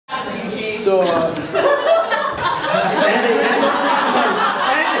So,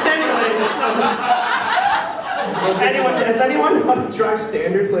 Does anyone know how to drive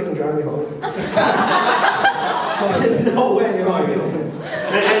standard so they can drive me home? There's no way.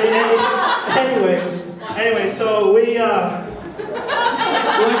 Anyways, so we like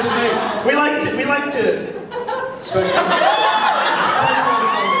to. especially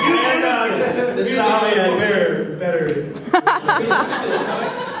better.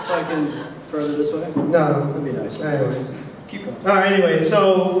 so I can further this way. No, That'd be nice. anyways. Keep going. Anyway,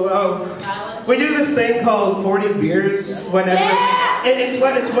 so we do this thing called 40 beers whenever. It's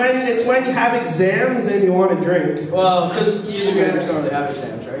when you have exams and you want to drink. Well, because usually managers don't really have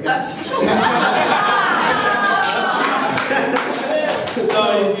exams, right?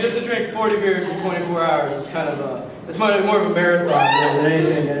 So you have to drink 40 beers in 24 hours. It's kind of it's more of a marathon than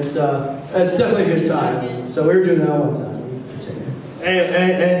anything, and it's definitely a good time. So we were doing that one time.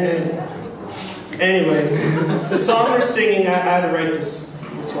 Anyway, the song we're singing, I had to write this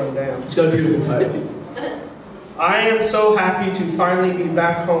one down. It's got a beautiful title. I am so happy to finally be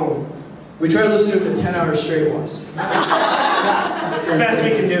back home. We tried to listen to it for 10 hours straight once. The best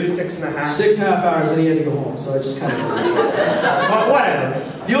we can do is 6.5. 6.5 hours, and he had to go home, so it's just kind of... Well, whatever.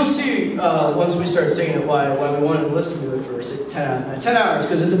 You'll see once we start singing it why we wanted to listen to it for 10 hours,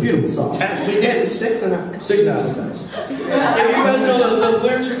 because it's a beautiful song. We did 6.5. 6.5 is nice. If you guys know the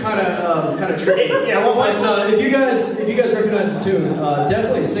lyrics are kind of tricky. Yeah, well, but if you guys recognize the tune,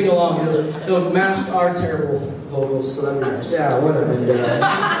 definitely sing along. It'll mask our terrible vocals, so that'd be nice. Yeah, whatever. And,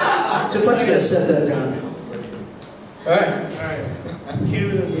 just let's get set that down. All right. Cue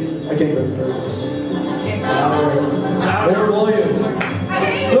the music. I can't go further. More volume.